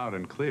 Oh, loud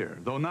and clear.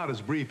 Though not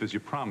as brief as you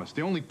promised.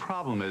 The only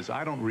problem is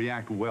I don't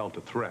react well to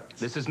threats.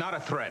 This is not a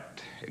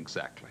threat,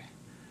 exactly.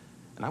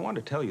 And I want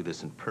to tell you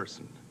this in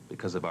person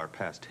because of our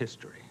past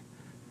history.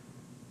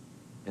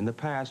 In the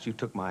past, you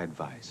took my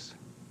advice.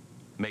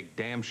 Make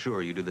damn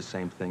sure you do the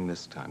same thing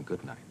this time.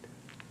 Good night.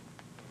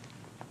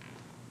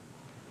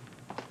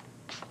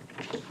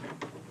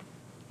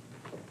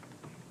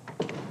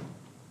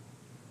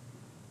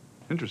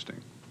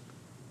 Interesting.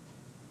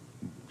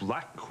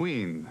 Black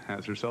Queen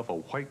has herself a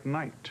white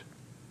knight.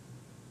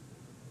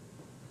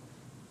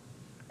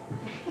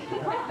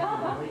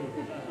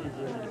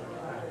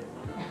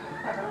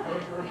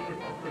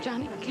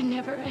 Johnny can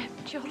never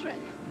have children.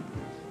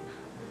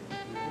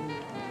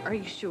 Are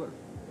you sure?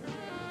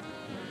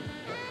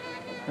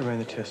 I ran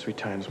the test 3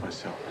 times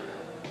myself.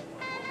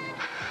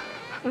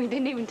 We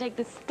didn't even take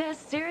this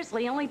test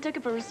seriously. Only took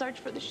it for research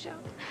for the show.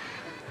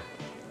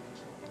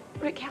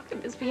 Rick, how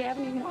could this be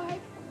happening? Why?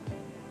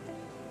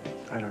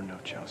 I don't know,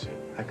 Chelsea.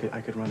 I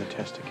could run the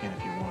test again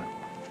if you want.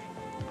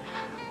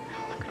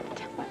 I'm not gonna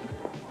tell him.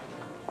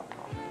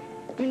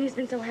 I mean, he's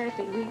been so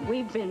happy.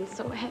 We've been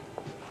so happy.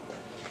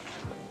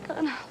 God,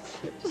 I love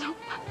him so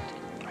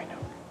much. I know.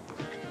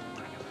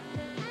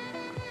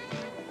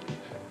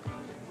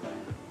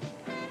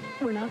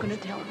 We're not gonna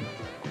tell him.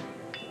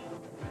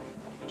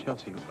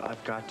 Chelsea,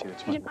 I've got to.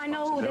 It's my I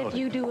know that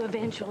you do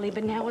eventually,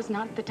 but now is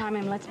not the time,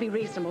 and let's be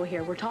reasonable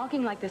here. We're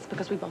talking like this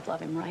because we both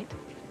love him, right?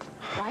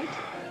 Right?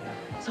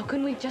 So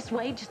couldn't we just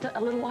wait just a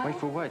little while? Wait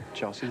for what,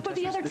 Chelsea? For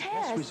the other The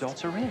test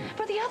results are in.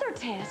 For the other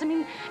test. I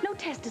mean, no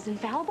test is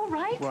infallible,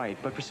 right? Right,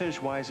 but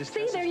percentage-wise, this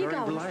See, test there is you very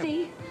go. reliable.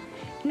 See?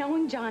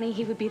 Knowing Johnny,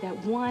 he would be that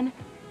one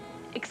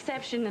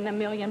exception in a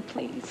million.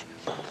 Please.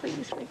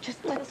 Please, Rick,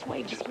 just let us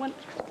wait just one.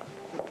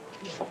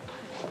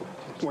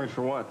 Wait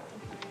for what?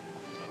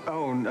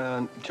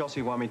 Oh,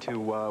 Chelsea want me to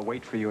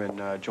wait for you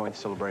and join the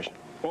celebration.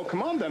 Well,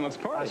 come on then, let's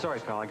party. Sorry,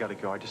 pal, I gotta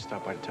go. I just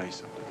stopped by to tell you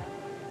something.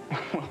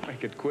 Well,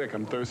 make it quick,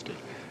 I'm thirsty.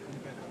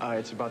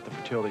 It's about the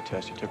fertility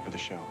test you took for the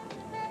show.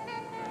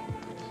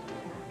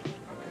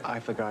 I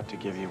forgot to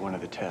give you one of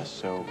the tests,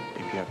 so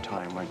if you have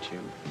time, why don't you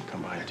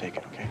come by and take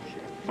it, okay?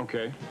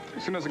 Okay.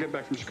 As soon as I get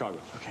back from Chicago.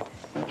 Okay.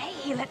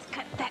 Hey, let's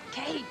cut that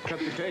cake. Cut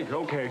the cake,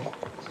 okay.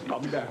 I'll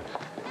be back.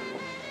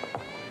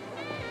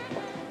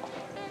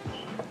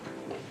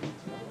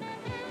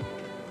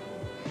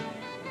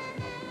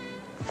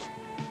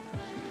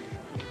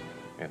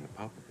 And the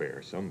Papa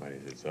Bear, somebody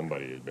said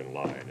somebody has been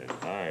lying in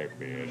my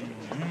bed.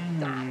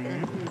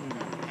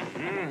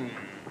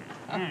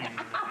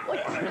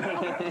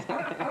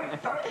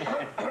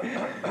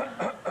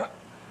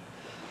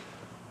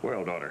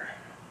 Well, daughter,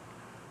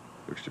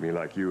 looks to me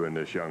like you and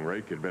this young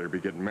rake had better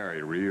be getting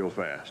married real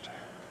fast.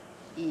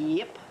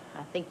 Yep.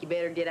 I think you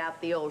better get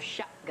out the old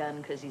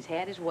shotgun, because he's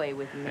had his way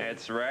with me.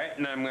 That's right,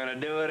 and I'm gonna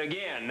do it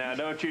again. Now,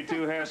 don't you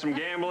two have some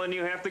gambling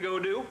you have to go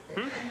do?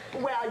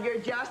 Well, you're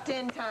just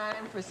in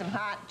time for some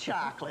hot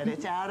chocolate.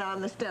 It's out on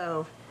the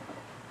stove.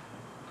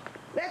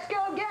 Let's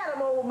go get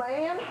him, old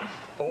man.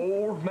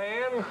 Old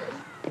man?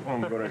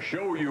 I'm gonna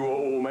show you,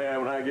 old man,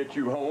 when I get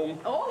you home.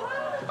 Oh,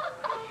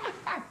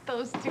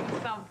 those two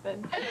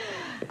something.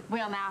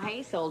 Well, now,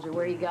 hey, soldier,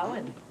 where are you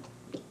going?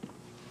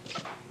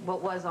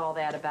 What was all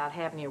that about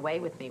having your way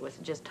with me? Was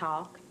it just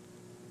talk?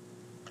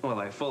 Well,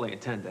 I fully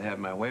intend to have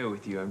my way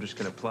with you. I'm just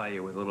gonna ply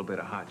you with a little bit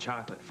of hot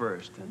chocolate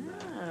first and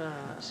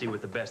see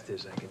what the best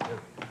is I can do.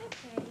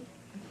 Okay.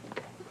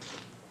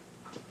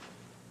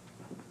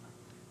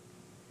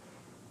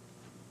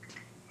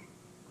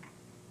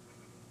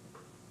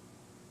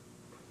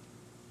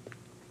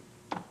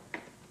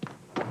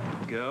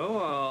 Go,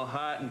 all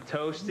hot and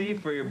toasty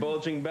for your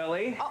bulging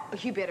belly. Oh,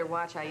 you better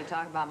watch how you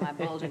talk about my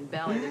bulging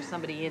belly. There's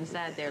somebody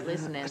inside there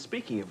listening.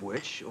 Speaking of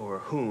which, or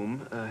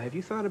whom, have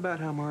you thought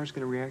about how Mara's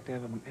gonna react to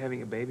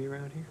having a baby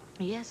around here?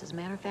 Yes, as a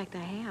matter of fact,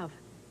 I have.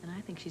 And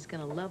I think she's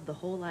gonna love the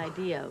whole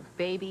idea of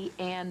baby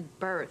and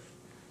birth.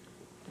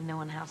 And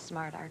knowing how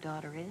smart our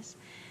daughter is,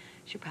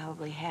 she'll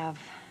probably have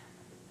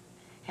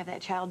that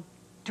child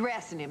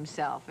dressing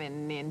himself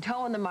and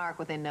towing the mark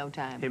within no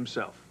time.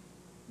 Himself.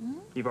 Hmm?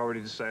 You've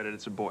already decided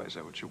it's a boy. Is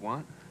that what you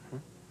want?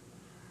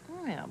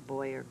 Well,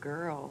 boy or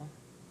girl,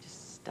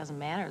 just doesn't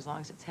matter as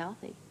long as it's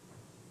healthy.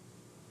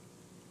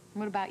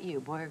 What about you,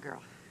 boy or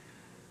girl?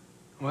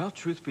 Well,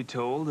 truth be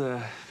told,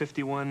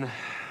 51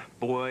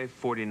 boy,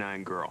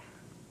 49 girl.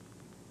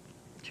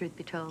 Truth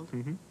be told?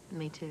 Mm-hmm.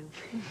 Me too.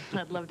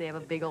 I'd love to have a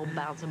big old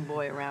bouncing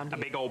boy around here.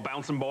 A big old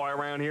bouncing boy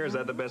around here? Is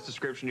that the best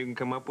description you can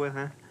come up with,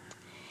 huh?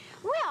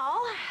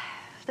 Well,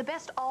 the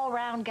best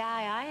all-round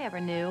guy I ever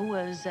knew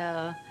was,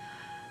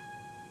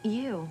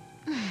 you.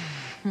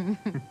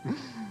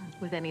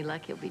 With any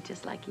luck, he'll be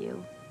just like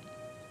you.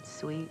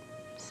 Sweet,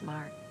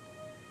 smart,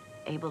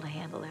 able to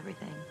handle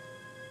everything.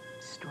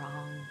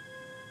 Strong,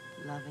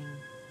 loving.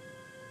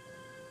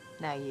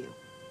 Now you.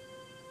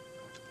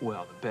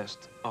 Well, the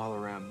best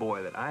all-around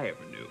boy that I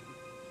ever knew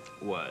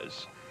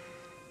was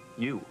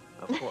you,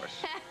 of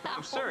course.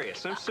 I'm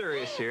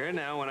serious here.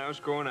 Now, when I was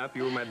growing up,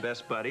 you were my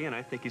best buddy, and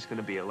I think he's going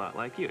to be a lot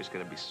like you. He's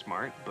going to be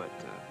smart, but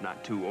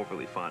not too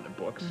overly fond of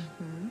books.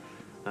 Mm-hmm.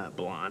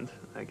 Blonde,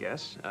 I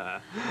guess.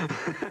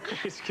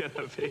 He's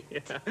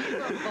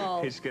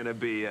gonna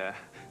be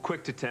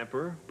quick to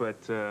temper,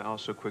 but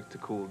also quick to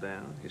cool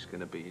down. He's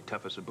gonna be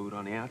tough as a boot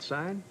on the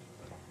outside,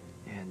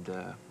 and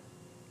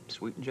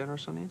sweet and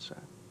generous on the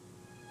inside,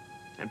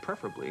 and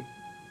preferably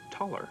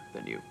taller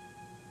than you.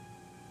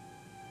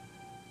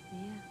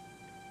 Yeah.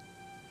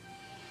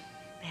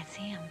 That's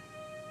him.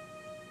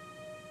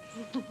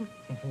 Open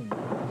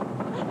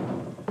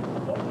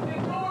the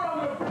door! I'm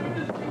gonna break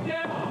this thing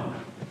down!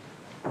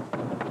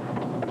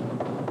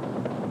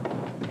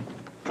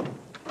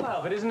 Well,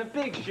 if it isn't a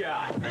big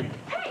shot. Hey,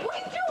 what are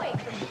you doing?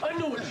 I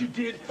know what you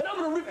did, and I'm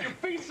gonna rip your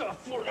face off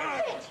for it.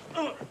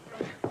 Dylan,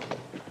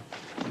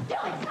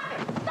 stop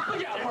it! Stop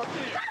Look it! out,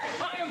 Hartley!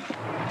 I am...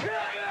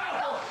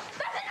 No,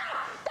 that's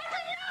enough! That's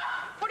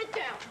enough! Put it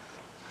down.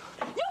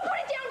 You put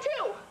it down,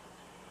 too!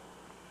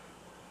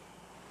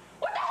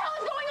 What the hell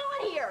is going on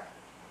here?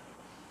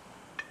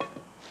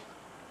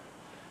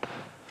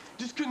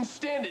 Just couldn't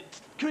stand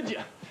it, could you?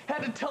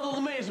 Had to tell the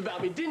LeMays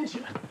about me, didn't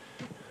you?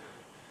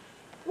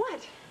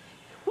 What?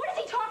 What is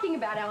he talking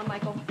about, Alan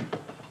Michael?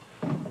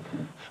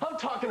 I'm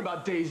talking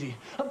about Daisy.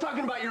 I'm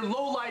talking about your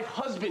low-life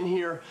husband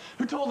here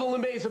who told the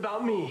LeMays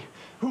about me.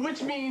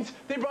 Which means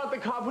they brought the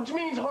cop, which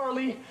means,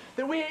 Harley,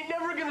 that we ain't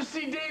never gonna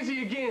see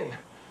Daisy again.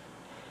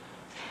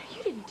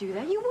 You didn't do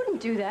that. You wouldn't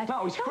do that.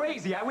 No, he's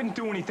crazy. I wouldn't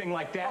do anything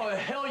like that. Oh, the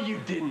hell you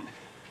didn't.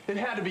 It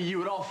had to be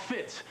you. It all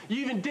fits. You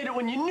even did it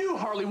when you knew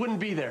Harley wouldn't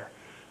be there.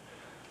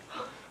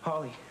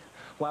 Harley,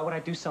 why would I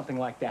do something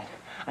like that?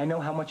 I know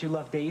how much you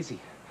love Daisy.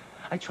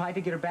 I tried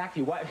to get her back to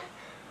you.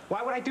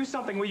 Why would I do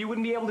something where you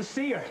wouldn't be able to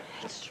see her?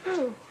 It's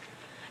true.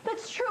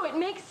 That's true. It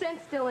makes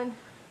sense, Dylan.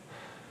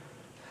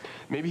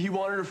 Maybe he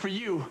wanted her for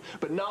you,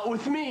 but not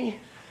with me.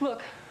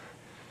 Look,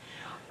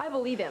 I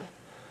believe him.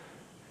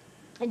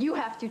 And you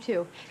have to,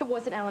 too. It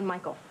wasn't Alan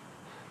Michael.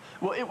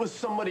 Well, it was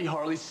somebody,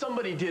 Harley.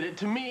 Somebody did it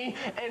to me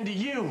and to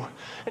you.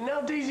 And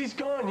now Daisy's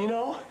gone, you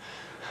know?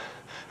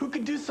 Who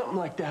could do something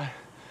like that?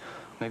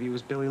 Maybe it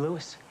was Billy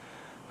Lewis.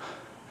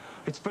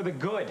 It's for the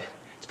good.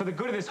 It's for the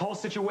good of this whole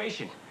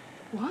situation.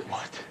 What?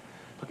 What?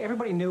 Look,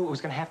 everybody knew it was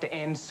going to have to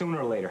end sooner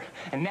or later.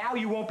 And now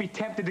you won't be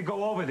tempted to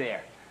go over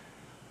there.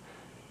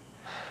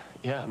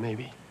 Yeah,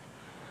 maybe.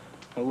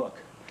 Well, look,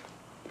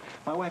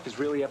 my wife is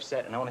really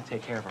upset, and I want to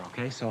take care of her,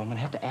 okay? So I'm going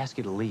to have to ask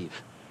you to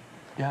leave.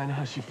 Yeah, I know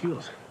how she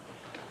feels.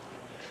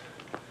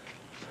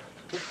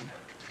 Listen,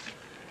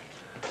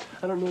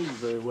 I don't know you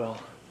very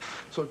well.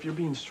 So if you're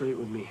being straight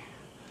with me,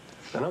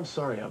 then I'm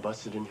sorry I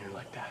busted in here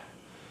like that.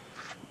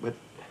 But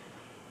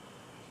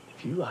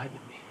if you lied to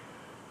me,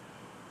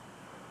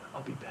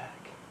 I'll be back.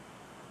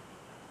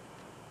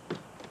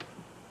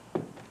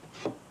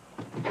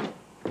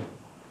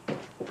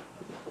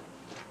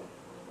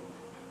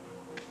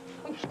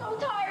 I'm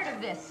tired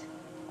of this.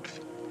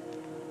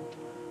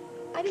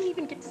 I didn't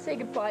even get to say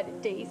goodbye to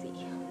Daisy.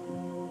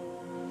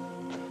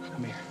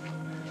 Come here.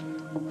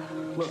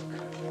 Look,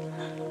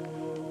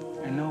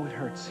 I know it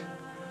hurts.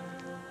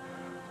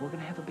 We're going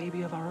to have a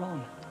baby of our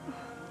own.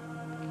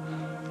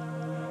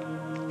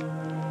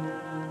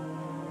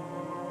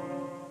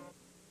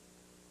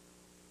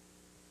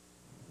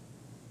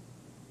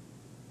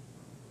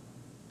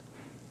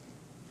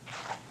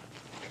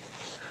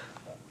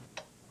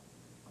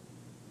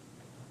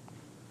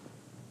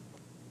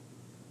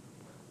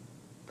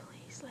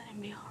 Please let him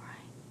be all right.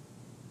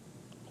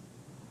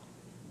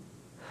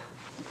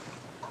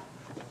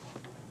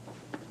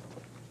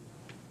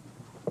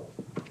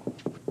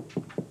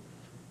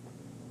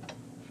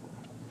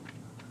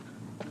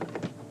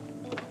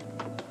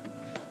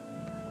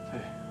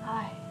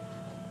 Hi.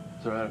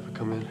 Is it all right if I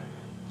come in?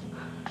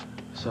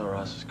 I saw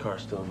Ross's car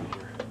still in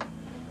here.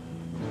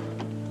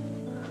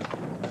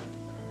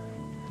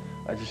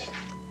 I just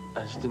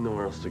didn't know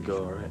where else to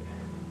go, all right?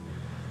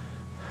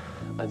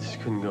 I just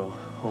couldn't go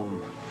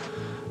home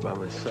by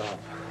myself.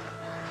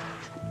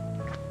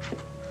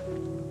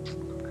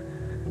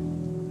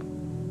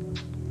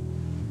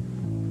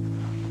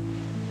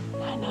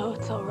 I know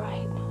it's all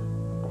right.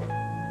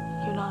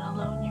 You're not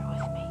alone. You're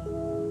with me.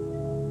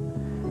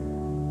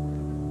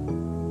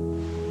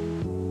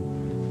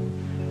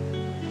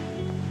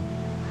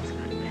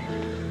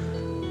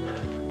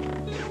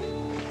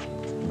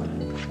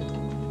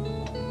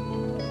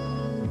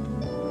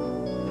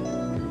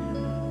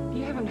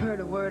 You haven't heard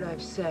a word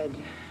I've said.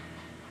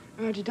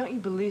 Roger, don't you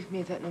believe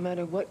me that no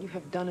matter what you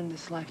have done in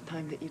this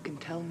lifetime that you can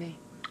tell me?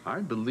 I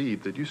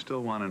believe that you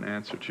still want an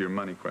answer to your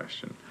money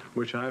question,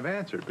 which I've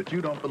answered, but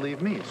you don't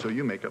believe me, so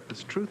you make up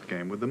this truth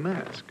game with the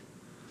mask.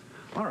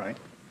 All right.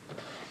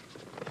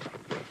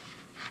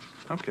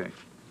 Okay.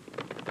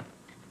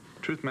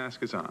 Truth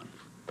mask is on.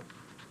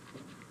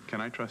 Can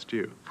I trust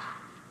you?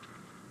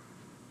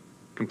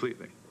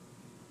 Completely.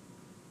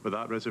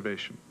 Without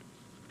reservation.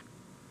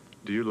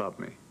 Do you love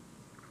me?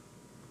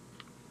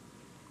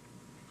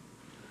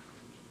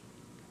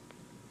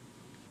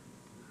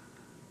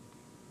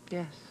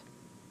 Yes.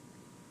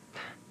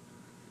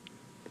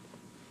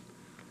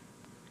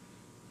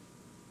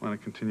 Want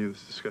to continue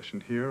this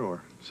discussion here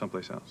or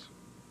someplace else?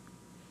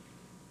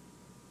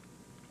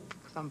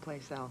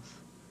 Someplace else.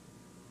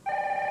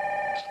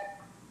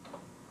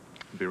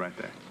 I'll be right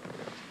there.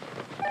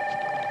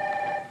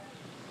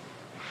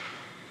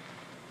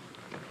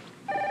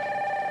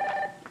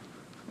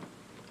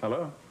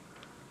 Hello?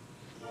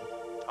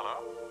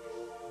 Hello?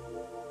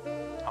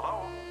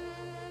 Hello?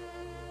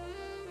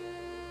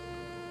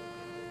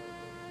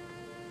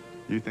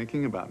 You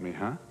thinking about me,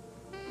 huh?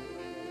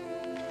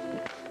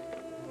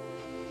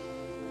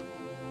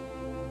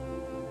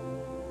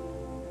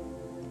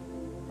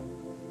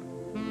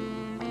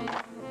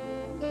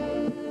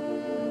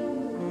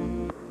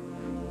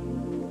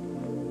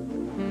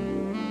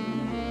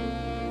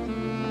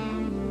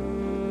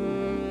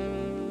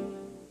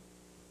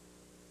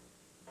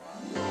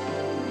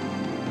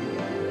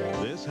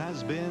 This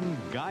has been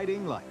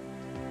Guiding Light.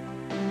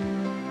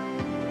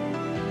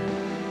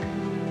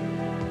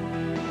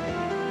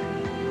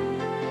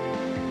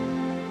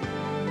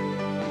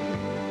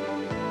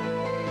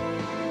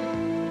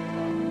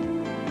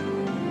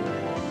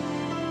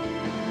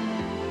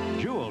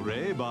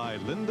 Jewelry by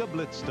Linda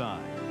Blitzstein.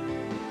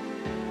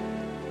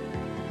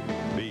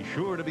 Be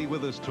sure to be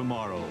with us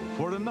tomorrow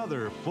for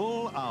another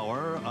full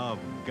hour of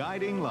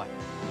Guiding Light.